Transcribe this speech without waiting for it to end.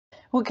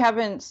Well,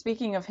 Kevin,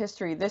 speaking of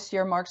history, this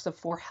year marks the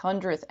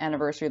 400th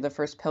anniversary of the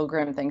first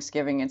Pilgrim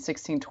Thanksgiving in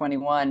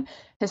 1621.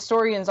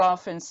 Historians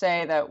often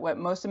say that what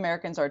most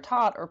Americans are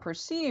taught or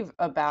perceive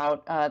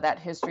about that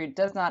history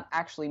does not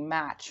actually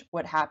match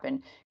what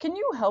happened. Can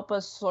you help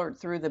us sort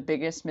through the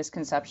biggest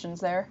misconceptions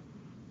there?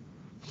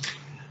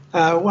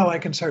 Well, I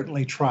can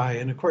certainly try,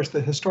 and of course, the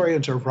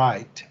historians are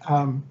right.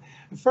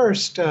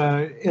 First,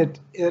 it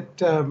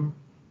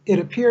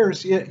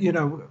appears,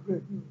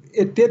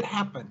 it did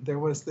happen. There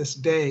was this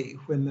day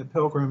when the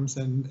Pilgrims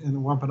and the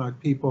Wampanoag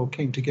people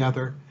came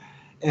together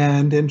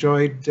and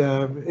enjoyed.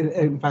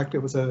 In fact, it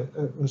was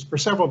for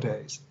several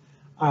days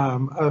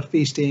of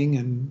feasting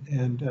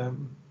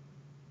and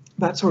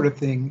that sort of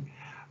thing.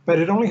 But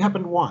it only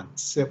happened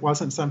once. It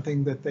wasn't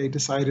something that they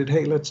decided,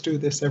 hey, let's do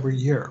this every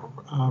year.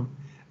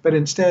 But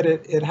instead,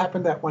 it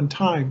happened that one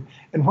time.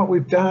 And what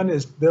we've done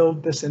is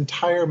build this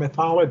entire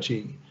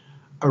mythology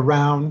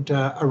around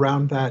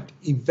that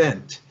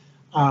event.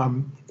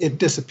 It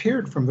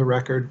disappeared from the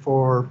record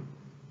for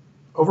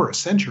over a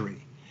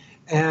century,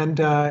 and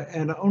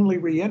only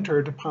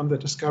re-entered upon the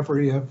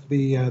discovery of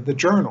the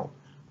journal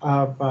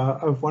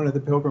of one of the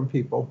Pilgrim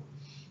people,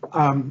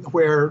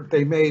 where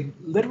they made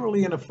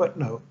literally in a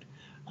footnote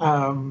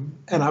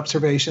an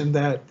observation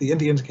that the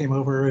Indians came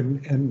over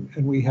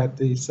and we had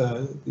these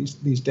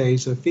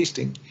days of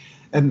feasting.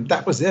 And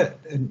that was it.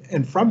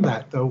 And from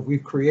that, though,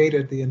 we've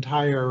created the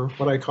entire,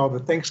 what I call the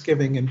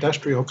Thanksgiving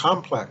industrial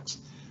complex,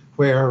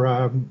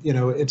 where,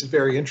 it's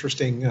very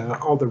interesting,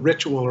 all the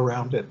ritual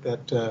around it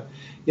that,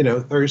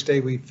 Thursday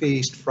we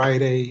feast,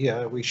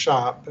 Friday we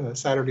shop,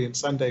 Saturday and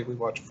Sunday we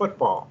watch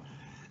football.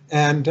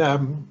 And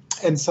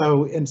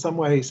so in some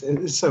ways,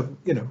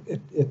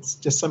 it's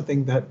just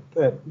something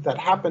that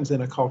happens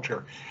in a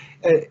culture.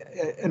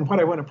 And what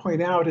I want to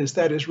point out is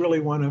that is really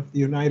one of the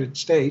United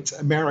States,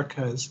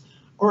 America's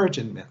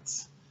origin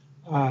myths,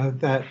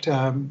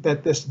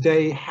 that this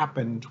day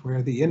happened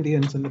where the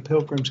Indians and the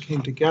Pilgrims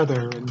came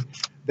together, and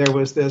there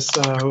was this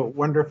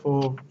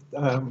wonderful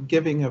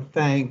giving of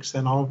thanks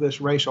and all this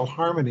racial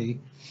harmony,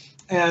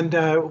 and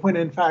when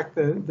in fact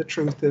the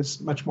truth is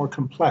much more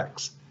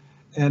complex.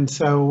 And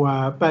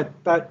so,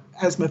 but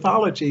as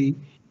mythology,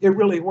 it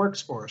really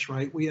works for us,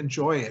 right? We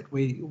enjoy it.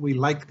 We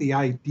like the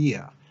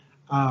idea,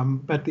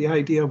 but the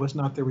idea was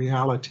not the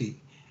reality.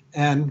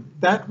 And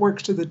that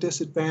works to the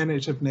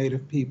disadvantage of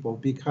Native people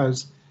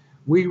because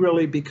we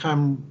really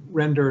become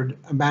rendered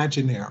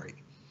imaginary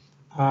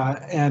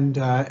and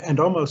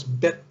almost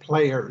bit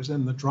players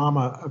in the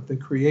drama of the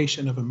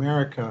creation of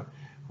America,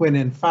 when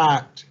in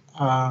fact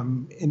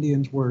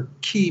Indians were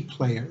key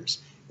players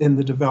in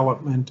the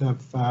development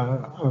of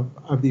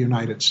the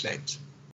United States.